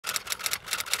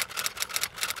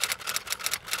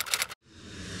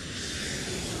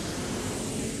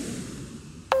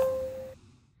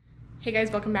Hey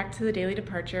guys, welcome back to the daily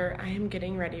departure. I am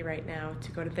getting ready right now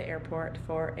to go to the airport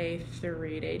for a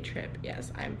 3-day trip.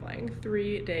 Yes, I'm flying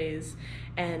 3 days,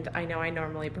 and I know I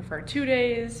normally prefer 2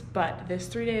 days, but this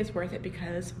 3 days is worth it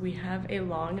because we have a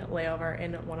long layover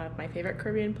in one of my favorite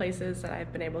Caribbean places that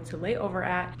I've been able to lay over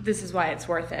at. This is why it's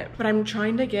worth it. But I'm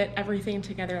trying to get everything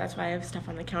together. That's why I have stuff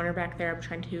on the counter back there. I'm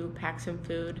trying to pack some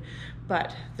food.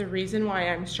 But the reason why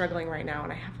I'm struggling right now,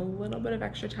 and I have a little bit of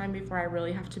extra time before I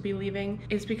really have to be leaving,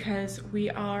 is because we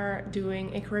are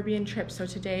doing a Caribbean trip. So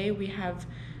today we have,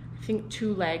 I think,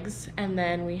 2 legs, and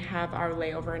then we have our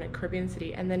layover in a Caribbean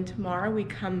city, and then tomorrow we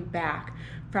come back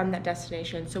from that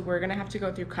destination. So we're gonna have to go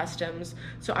through customs.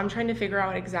 So I'm trying to figure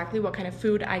out exactly what kind of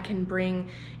food I can bring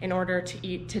in order to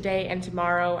eat today and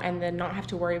tomorrow, and then not have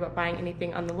to worry about buying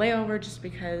anything on the layover, just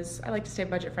because I like to stay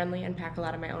budget friendly and pack a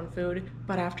lot of my own food.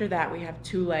 But after that, we have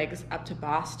 2 legs up to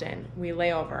Boston. We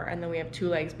lay over, and then we have 2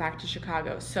 legs back to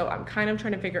Chicago. So I'm kind of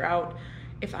trying to figure out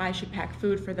if I should pack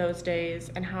food for those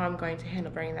days and how I'm going to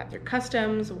handle bringing that through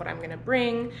customs, what I'm gonna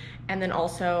bring, and then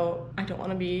also I don't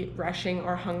wanna be rushing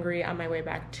or hungry on my way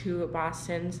back to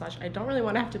Boston, / I don't really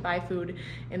wanna have to buy food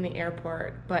in the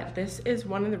airport. But this is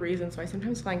one of the reasons why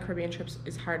sometimes flying Caribbean trips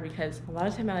is hard, because a lot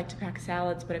of time I like to pack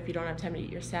salads, but if you don't have time to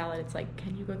eat your salad, it's like,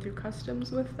 can you go through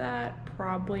customs with that?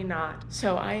 Probably not.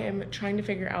 So I am trying to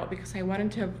figure out, because I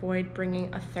wanted to avoid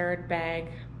bringing a 3rd bag,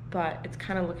 but it's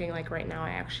kind of looking like right now I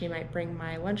actually might bring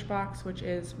my lunchbox, which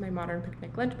is my modern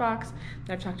picnic lunchbox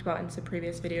that I've talked about in some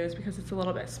previous videos, because it's a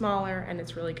little bit smaller and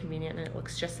it's really convenient and it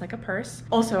looks just like a purse.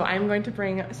 Also, I'm going to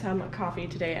bring some coffee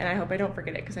today, and I hope I don't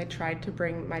forget it, because I tried to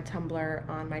bring my tumbler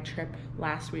on my trip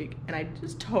last week and I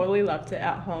just totally left it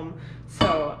at home.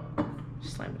 So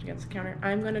just slammed it against the counter.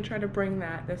 I'm gonna try to bring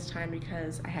that this time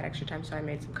because I had extra time, so I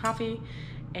made some coffee,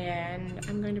 and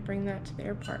I'm going to bring that to the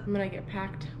airport. I'm gonna get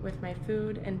packed with my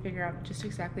food and figure out just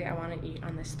exactly I want to eat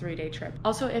on this 3-day trip.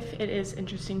 Also, if it is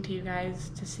interesting to you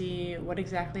guys to see what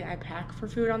exactly I pack for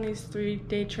food on these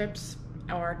 3-day trips,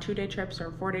 or 2-day trips,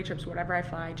 or 4-day trips, whatever I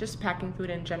fly, just packing food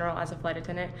in general as a flight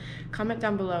attendant, comment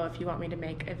down below if you want me to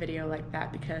make a video like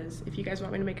that, because if you guys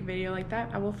want me to make a video like that,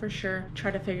 I will for sure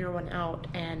try to figure one out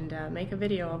and make a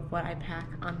video of what I pack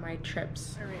on my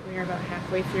trips. All right, we are about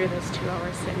halfway through this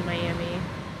 2-hour sit in Miami,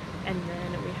 and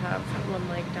then we have 1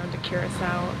 leg down to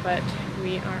Curaçao, but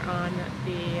we are on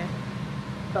the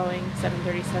Boeing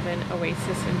 737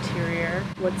 Oasis interior.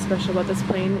 What's special about this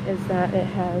plane is that it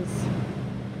has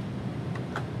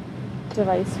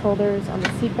device holders on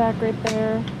the seat back right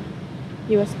there,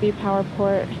 USB power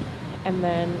port, and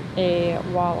then a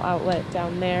wall outlet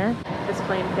down there. This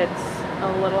plane fits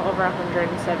a little over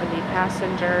 170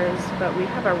 passengers, but we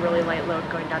have a really light load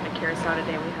going down to Curaçao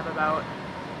today. We have about,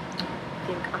 I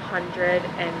think,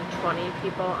 120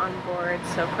 people on board,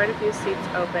 so quite a few seats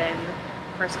open.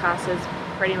 First class is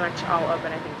pretty much all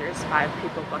open. I think there's 5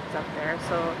 people booked up there,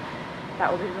 so that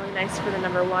will be really nice for the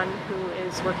number 1 who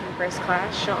is working first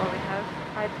class. She'll only have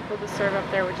 5 people to serve up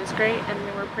there, which is great, and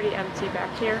then we're pretty empty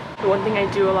back here. The one thing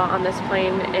I do a lot on this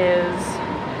plane is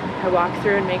I walk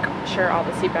through and make sure all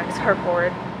the seat backs are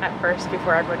forward at first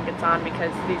before everyone gets on,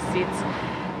 because these seats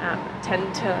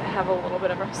tend to have a little bit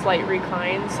of a slight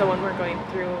recline. So when we're going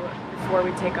through before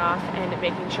we take off and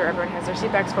making sure everyone has their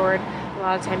seat backs forward, a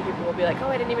lot of time people will be like, oh,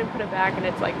 I didn't even put it back, and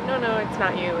it's like, no, it's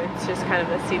not you. It's just kind of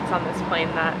the seats on this plane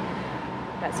that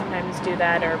sometimes do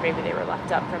that, or maybe they were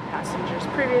left up from passengers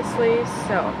previously.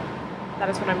 So that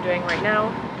is what I'm doing right now,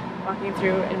 walking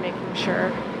through and making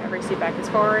sure every seat back is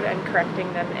forward and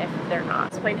correcting them if they're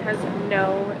not. This plane has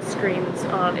no screens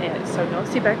on it, so no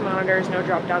seat back monitors, no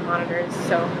drop down monitors,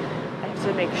 so I have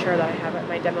to make sure that I have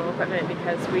my demo equipment,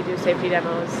 because we do safety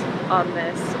demos on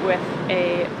this with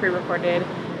a pre-recorded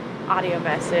audio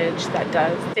message that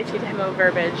does safety demo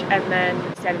verbiage, and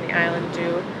then Stand in the Island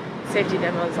do safety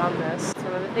demos on this.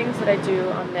 Some of the things that I do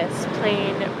on this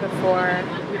plane before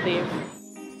we leave.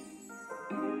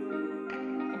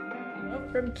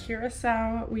 From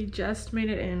Curaçao, we just made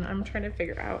it in. I'm trying to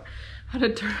figure out how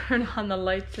to turn on the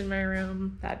lights in my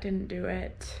room. That didn't do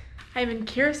it. I'm in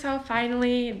Curaçao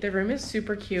finally. The room is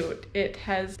super cute. It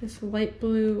has this light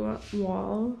blue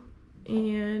wall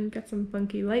and got some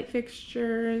funky light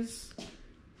fixtures.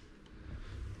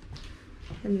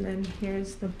 And then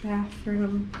here's the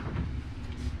bathroom.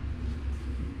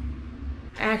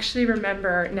 I actually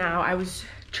remember now, I was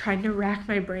trying to rack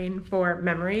my brain for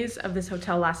memories of this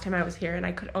hotel last time I was here, and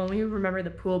I could only remember the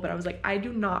pool, but I was like, I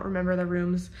do not remember the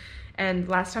rooms. And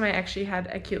last time I actually had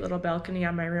a cute little balcony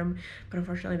on my room, but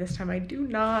unfortunately this time I do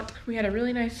not. We had a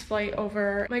really nice flight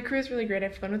over. My crew is really great.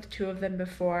 I've flown with 2 of them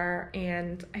before,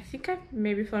 and I think I've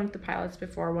maybe flown with the pilots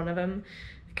before. One of them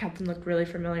The captain looked really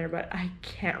familiar, but I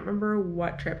can't remember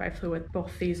what trip I flew with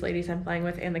both these ladies I'm flying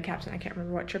with and the captain. I can't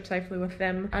remember what trips I flew with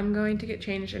them. I'm going to get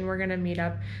changed and we're gonna meet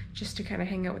up just to kind of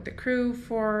hang out with the crew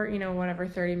for, you know, whatever,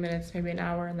 30 minutes, maybe an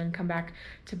hour, and then come back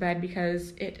to bed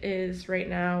because it is right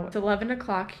now, it's 11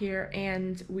 o'clock here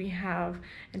and we have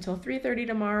until 3:30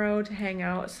 tomorrow to hang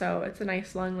out. So it's a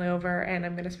nice long layover and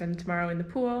I'm gonna spend tomorrow in the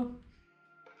pool.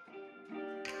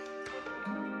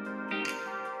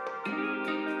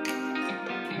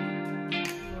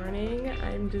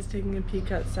 I'm just taking a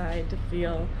peek outside to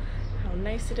feel how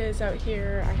nice it is out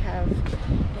here. I have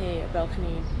a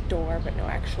balcony door, but no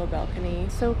actual balcony.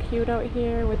 So cute out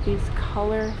here with these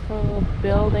colorful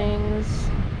buildings.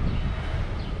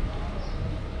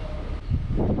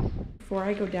 Before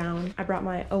I go down, I brought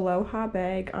my Aloha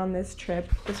bag on this trip.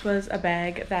 This was a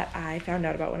bag that I found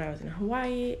out about when I was in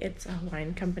Hawaii. It's a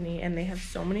Hawaiian company and they have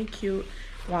so many cute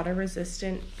water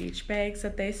resistant beach bags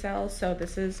that they sell. So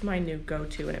this is my new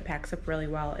go-to and it packs up really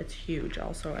well. It's huge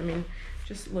also. I mean,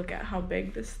 just look at how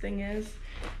big this thing is.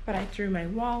 But I threw my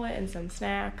wallet and some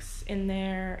snacks in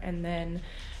there, and then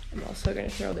I'm also gonna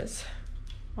throw this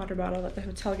water bottle that the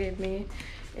hotel gave me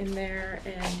in there.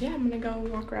 And yeah, I'm gonna go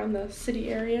walk around the city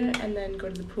area and then go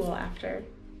to the pool after.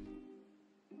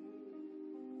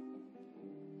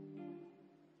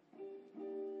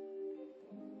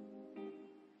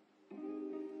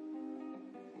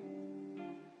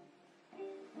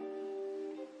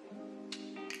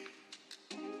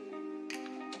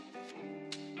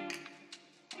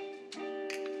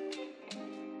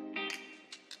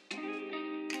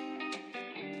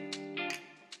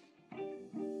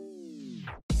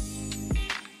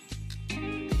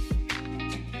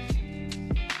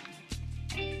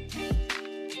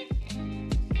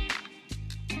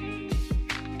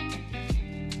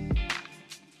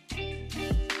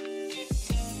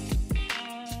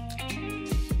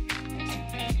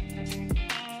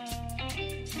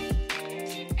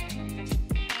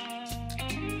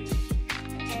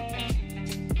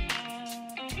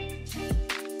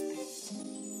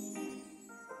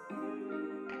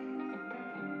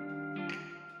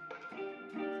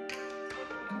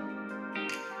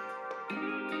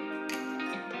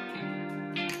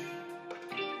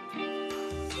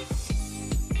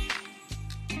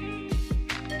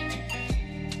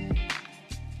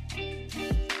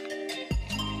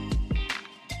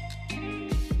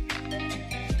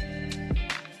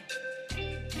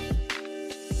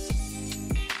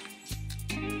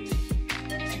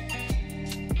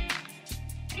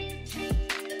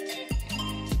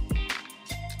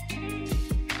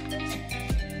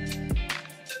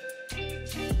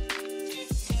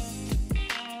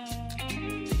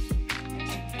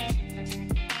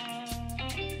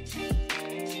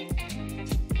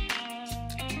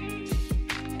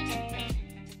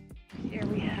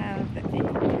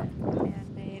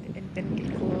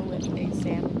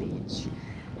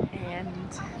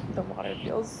 The water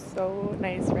feels so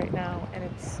nice right now and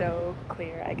it's so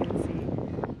clear. I can see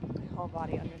my whole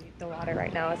body underneath the water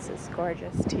right now. It's this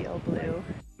gorgeous teal blue.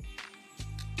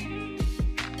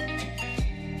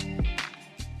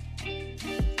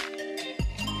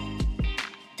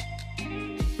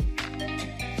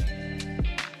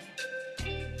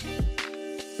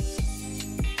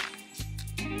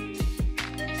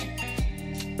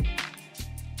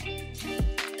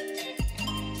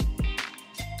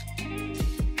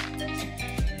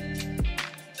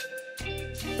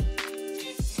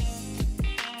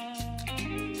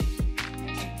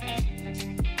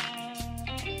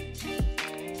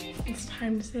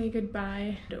 Time to say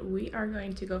goodbye. We are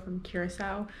going to go from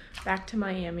Curaçao back to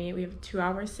Miami. We have a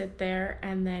 2-hour sit there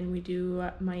and then we do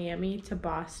Miami to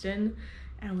Boston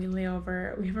and we lay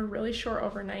over. We have a really short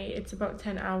overnight. It's about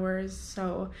 10 hours,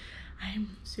 so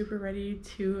I'm super ready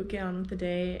to get on with the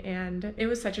day. And it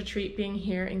was such a treat being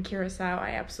here in Curaçao.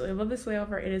 I absolutely love this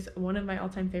layover. It is one of my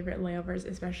all-time favorite layovers,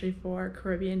 especially for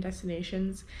Caribbean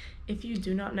destinations. If you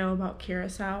do not know about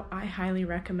Curaçao, I highly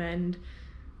recommend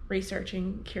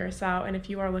researching Curaçao, and if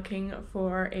you are looking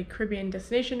for a Caribbean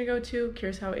destination to go to,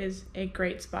 Curaçao is a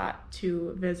great spot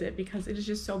to visit because it is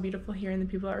just so beautiful here and the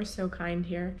people are so kind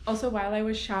here. Also, while I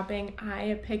was shopping,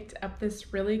 I picked up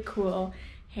this really cool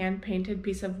hand-painted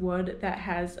piece of wood that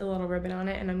has a little ribbon on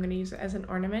it, and I'm going to use it as an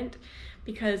ornament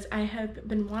because I have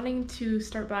been wanting to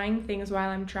start buying things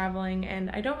while I'm traveling, and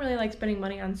I don't really like spending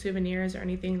money on souvenirs or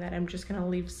anything that I'm just gonna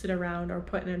leave sit around or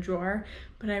put in a drawer,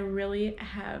 but I really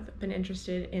have been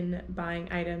interested in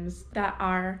buying items that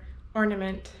are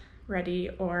ornament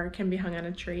ready or can be hung on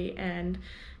a tree. And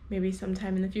maybe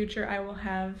sometime in the future I will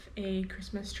have a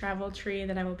Christmas travel tree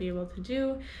that I will be able to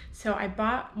do. So I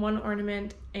bought one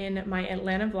ornament in my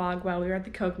Atlanta vlog while we were at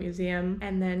the Coke Museum,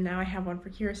 and then now I have one for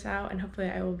Curaçao, and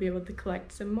hopefully I will be able to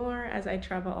collect some more as I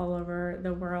travel all over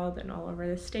the world and all over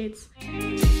the states.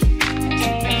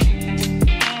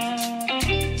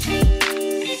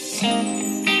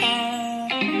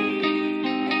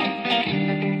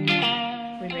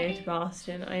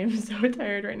 Boston. I am so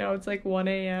tired right now. It's like 1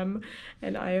 a.m.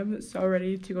 and I am so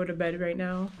ready to go to bed right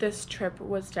now. This trip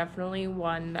was definitely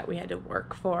one that we had to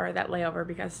work for, that layover,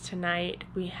 because tonight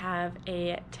we have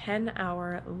a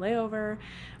 10-hour layover,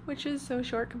 which is so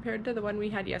short compared to the one we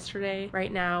had yesterday.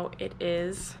 Right now it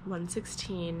is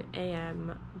 1:16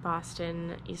 a.m.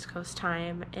 Boston East Coast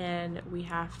time, and we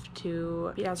have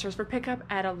to be downstairs for pickup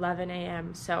at 11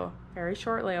 a.m. so very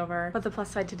short layover. But the plus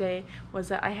side today was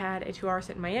that I had a 2-hour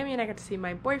sit in Miami and I got to see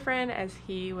my boyfriend as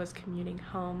he was commuting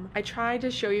home. I tried to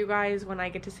show you guys when I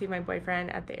get to see my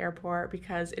boyfriend at the airport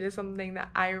because it is something that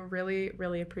I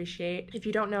really appreciate. If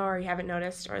you don't know or you haven't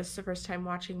noticed, or this is the first time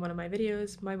watching one of my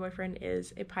videos, my boyfriend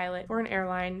is a pilot for an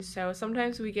airline, so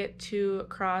sometimes we get to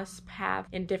cross paths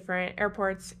in different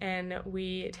airports and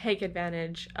we take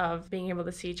advantage of being able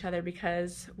to see each other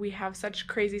because we have such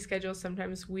crazy schedules.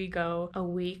 Sometimes we go a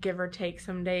week, give or take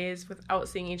some days, without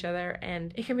seeing each other,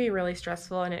 and it can be really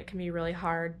stressful and it can be really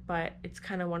hard, but it's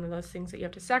kind of one of those things that you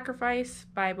have to sacrifice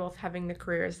by both having the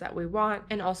careers that we want,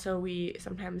 and also we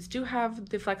sometimes do have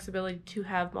the flexibility to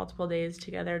have multiple days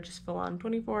together, just full on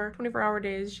 24-hour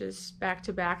days, just back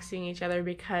to back seeing each other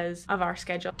because of our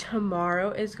schedule.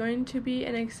 Tomorrow is going to be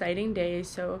an exciting day,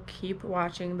 so keep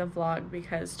watching the vlog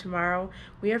because tomorrow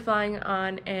we are flying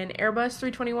on an Airbus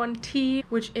 321T,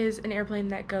 which is an airplane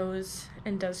that goes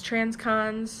and does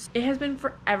transcons. It has been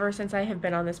forever since I have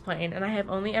been on this plane, and I have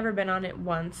only ever been on it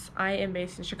once. I am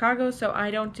based in Chicago, so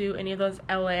I don't do any of those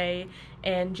LA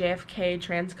and JFK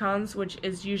transcons, which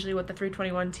is usually what the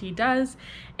 321T does,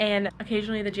 and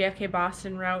occasionally the JFK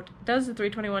Boston route does the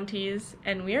 321Ts,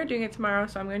 and we are doing it tomorrow,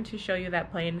 so I'm going to show you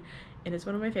that plane. It is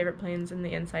one of my favorite planes, and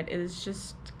the inside is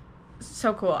just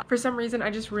so cool. For some reason, I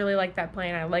just really like that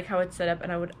plane. I like how it's set up,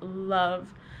 and I would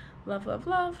love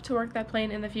to work that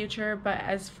plane in the future, but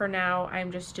as for now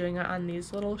I'm just doing it on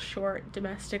these little short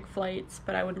domestic flights,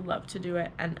 but I would love to do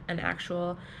it an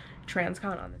actual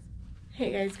transcon on this.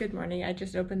 Hey guys, good morning. I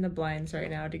just opened the blinds right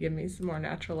now to give me some more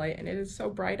natural light, and it is so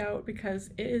bright out because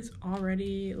it is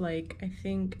already like I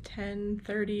think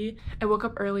 10:30. I woke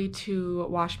up early to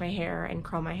wash my hair and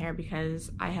curl my hair because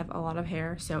I have a lot of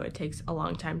hair, so it takes a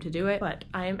long time to do it, but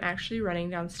I am actually running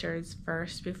downstairs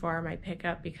first before my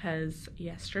pickup because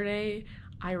yesterday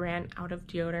I ran out of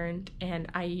deodorant and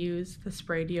I used the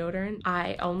spray deodorant.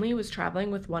 I only was traveling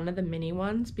with one of the mini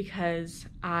ones because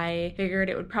I figured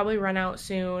it would probably run out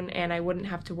soon and I wouldn't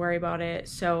have to worry about it,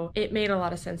 so it made a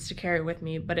lot of sense to carry with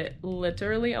me, but it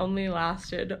literally only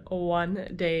lasted 1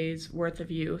 day's worth of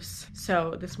use.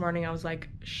 So this morning I was like,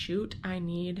 shoot, I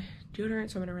need deodorant,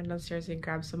 so I'm gonna run downstairs and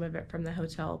grab some of it from the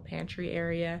hotel pantry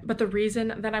area. But the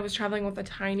reason that I was traveling with a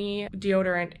tiny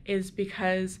deodorant is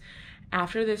because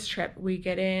after this trip, we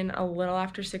get in a little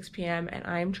after 6 p.m. and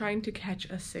I'm trying to catch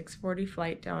a 6:40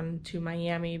 flight down to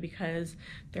Miami because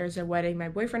there's a wedding my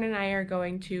boyfriend and I are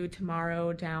going to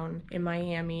tomorrow down in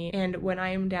Miami. And when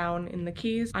I am down in the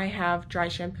Keys, I have dry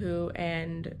shampoo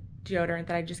and deodorant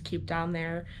that I just keep down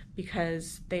there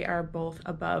because they are both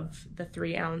above the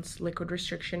 3-ounce liquid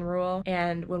restriction rule.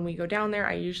 And when we go down there,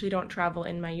 I usually don't travel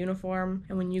in my uniform.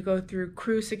 And when you go through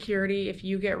crew security, if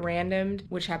you get randomed,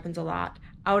 which happens a lot,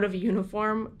 out of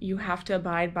uniform, you have to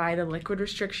abide by the liquid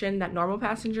restriction that normal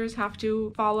passengers have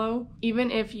to follow.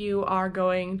 Even if you are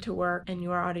going to work and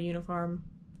you are out of uniform,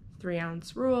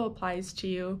 3-ounce rule applies to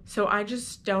you. So I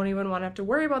just don't even want to have to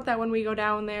worry about that when we go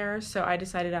down there. So I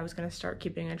decided I was going to start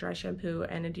keeping a dry shampoo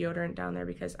and a deodorant down there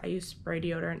because I use spray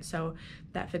deodorant, so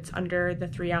that fits under the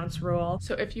 3-ounce rule.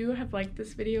 So if you have liked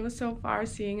this video so far,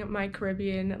 seeing my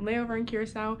Caribbean layover in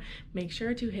Curaçao, make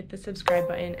sure to hit the subscribe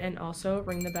button and also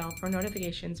ring the bell for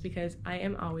notifications because I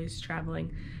am always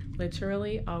traveling.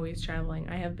 Literally always traveling.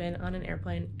 I have been on an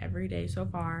airplane every day so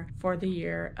far for the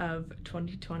year of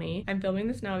 2020. I'm filming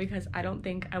this now because I don't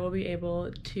think I will be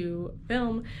able to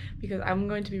film because I'm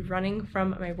going to be running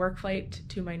from my work flight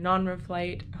to my non-work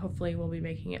flight. Hopefully we'll be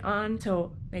making it on.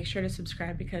 So make sure to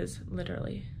subscribe because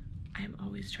literally I am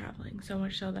always traveling, so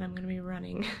much so that I'm going to be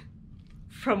running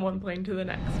from one plane to the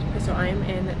next. Okay, so I am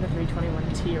in the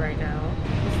 321T right now.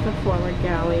 It's the forward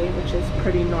galley, which is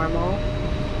pretty normal.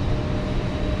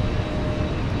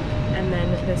 And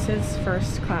then this is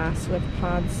first class with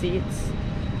pod seats.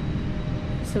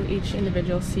 So each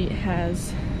individual seat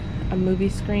has a movie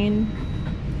screen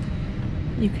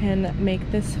You can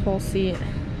make this whole seat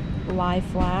lie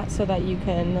flat so that you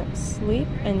can sleep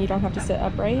and you don't have to sit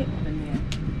upright.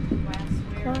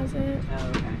 Closet. Oh,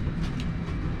 okay.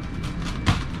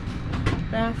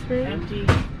 Bathroom. Empty.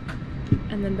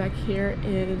 And then back here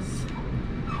is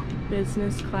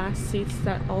business class seats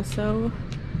that also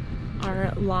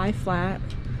are lie flat.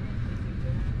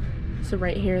 So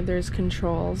right here there's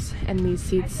controls, and these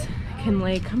seats can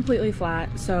lay completely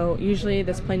flat. So usually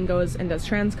this plane goes and does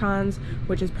transcons,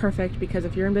 which is perfect because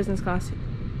if you're in business class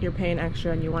you're paying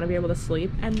extra and you want to be able to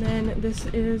sleep. And then this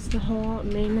is the whole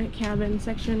main cabin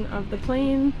section of the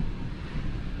plane.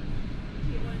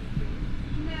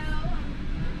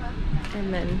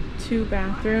 And then 2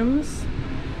 bathrooms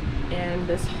and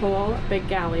this whole big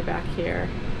galley back here.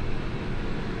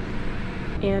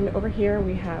 And over here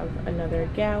we have another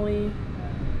galley.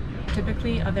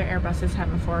 Typically other Airbuses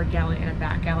have a forward galley and a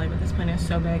back galley, but this plane is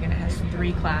so big and it has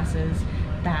 3 classes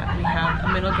that we have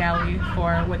a middle galley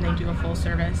for when they do a full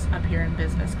service up here in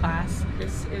business class.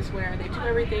 This is where they do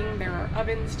everything. There are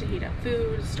ovens to heat up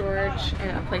food, storage,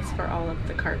 and a place for all of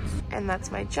the carts. And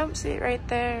that's my jump seat right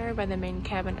there by the main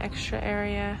cabin extra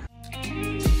area.